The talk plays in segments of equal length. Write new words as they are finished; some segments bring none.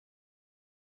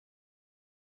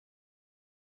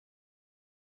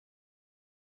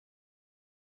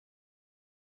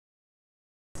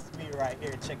right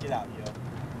here. Check it out, yo.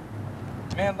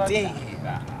 Man, like damn.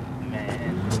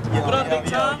 Man. Yo, what up, big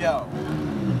time? Yo.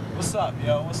 What's up,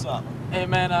 yo? What's up? Hey,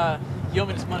 man, you owe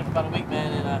me this money for about a week,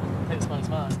 man, and I think this money's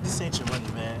mine. This ain't your money,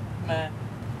 man. Man,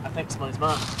 I think this money's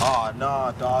mine. Oh,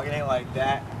 no, dog. It ain't like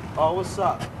that. Oh, what's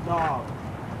up, dog?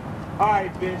 All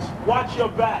right, bitch. Watch your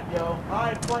back, yo. I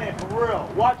ain't playing for real.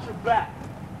 Watch your back.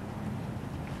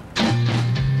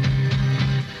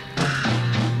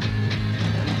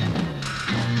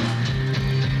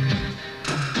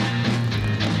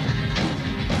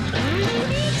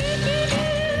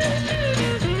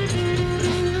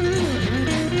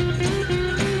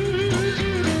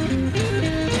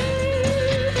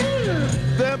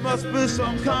 Must be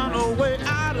some kind of way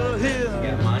out of here.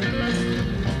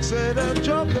 Say the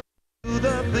joker to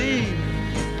the thief.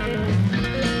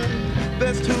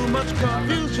 There's too much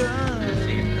confusion.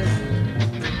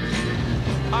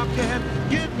 I can't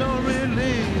get no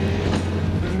relief.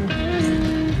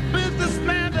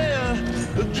 Businessman there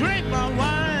to drink my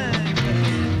wine.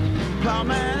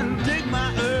 Plowman dig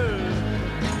my earth.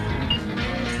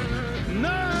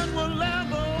 None will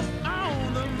level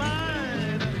on the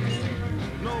line.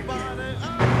 Nobody.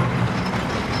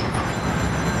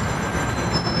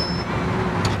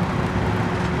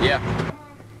 Yeah.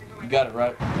 You got it,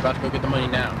 right? About to go get the money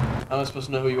now. How am I supposed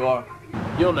to know who you are?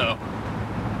 You'll know.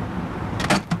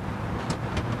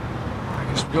 I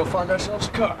guess we'll go find ourselves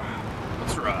a car.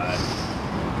 Let's ride.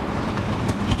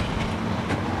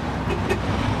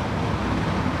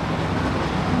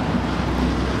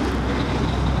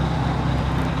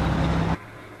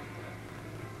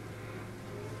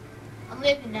 I'm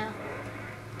leaving now.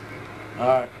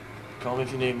 Alright. Call me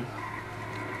if you need me.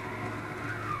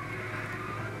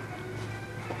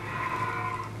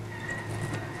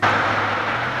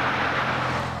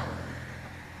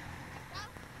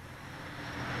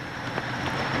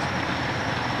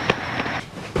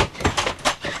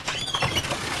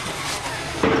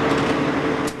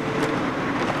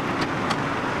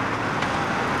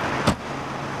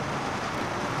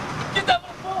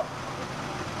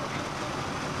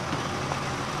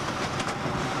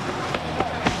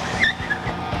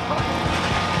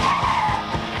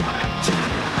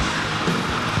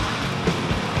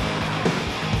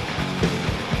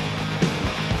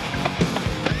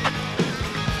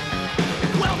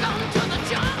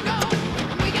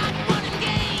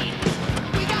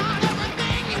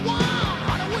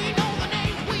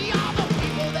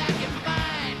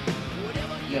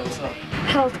 Yeah, what's up?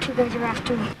 Help, two guys are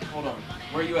after me. Hold on.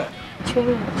 Where are you at? 2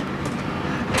 minutes.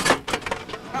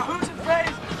 Now who's in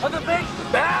face of the big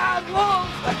bad wolf?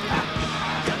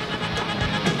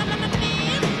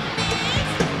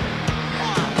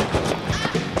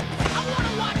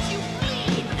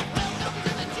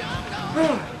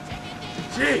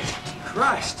 Jesus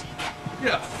Christ.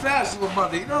 You're a fast little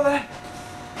mother, you know that?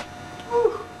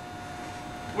 Whew.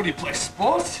 What do you play,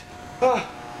 sports?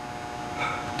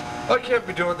 I can't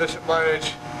be doing this at my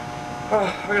age.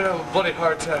 I'm gonna have a bloody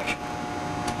heart attack.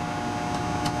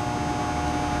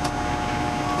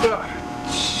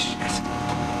 Shit.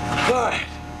 Alright.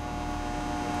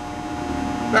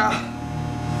 Now,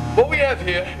 what we have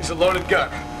here is a loaded gun.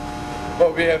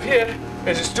 What we have here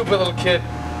is a stupid little kid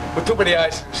with too many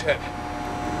eyes in his head.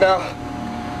 Now,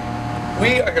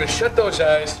 we are gonna shut those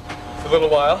eyes for a little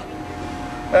while,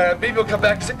 and maybe we'll come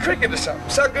back as a cricket or something.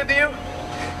 Sound good to you?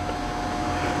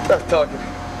 Stop talking.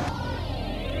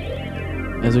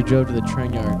 As we drove to the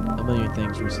train yard, a million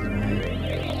things raced through my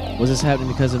head. Was this happening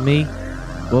because of me?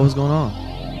 What was going on?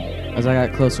 As I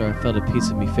got closer, I felt a piece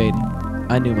of me fading.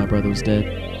 I knew my brother was dead.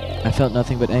 I felt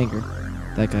nothing but anger.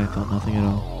 That guy felt nothing at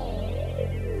all.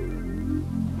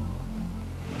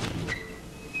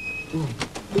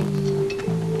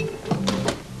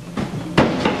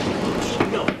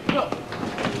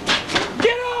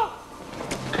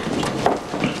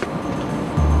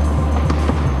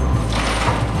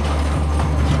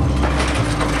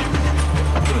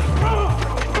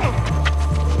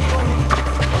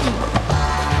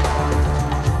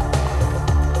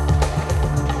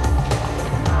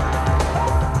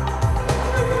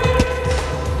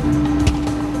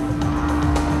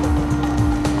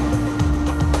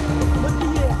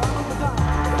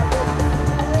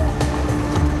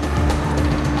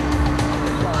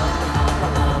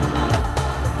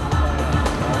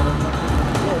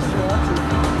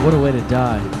 What a way to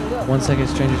die. 1 second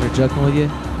strangers are joking with you,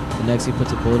 the next he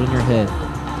puts a bullet in your head.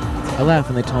 I laughed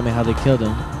when they told me how they killed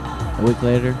him. A week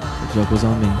later, the joke was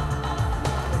on me.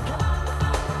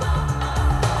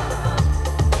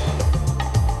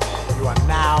 You are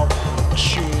now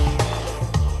tuned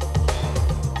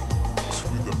to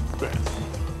the best.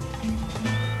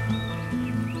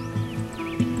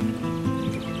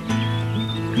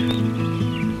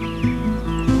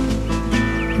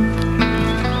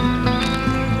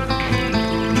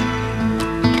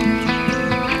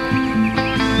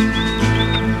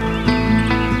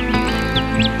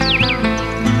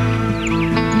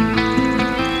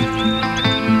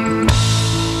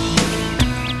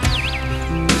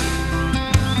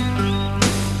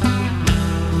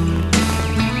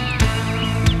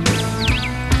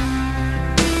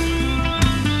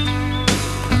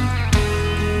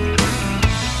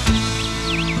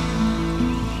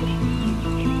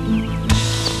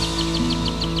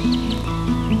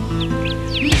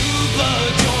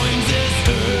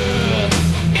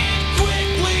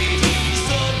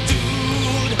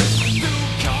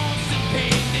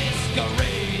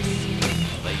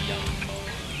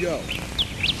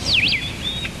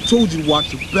 told you to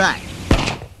watch your back.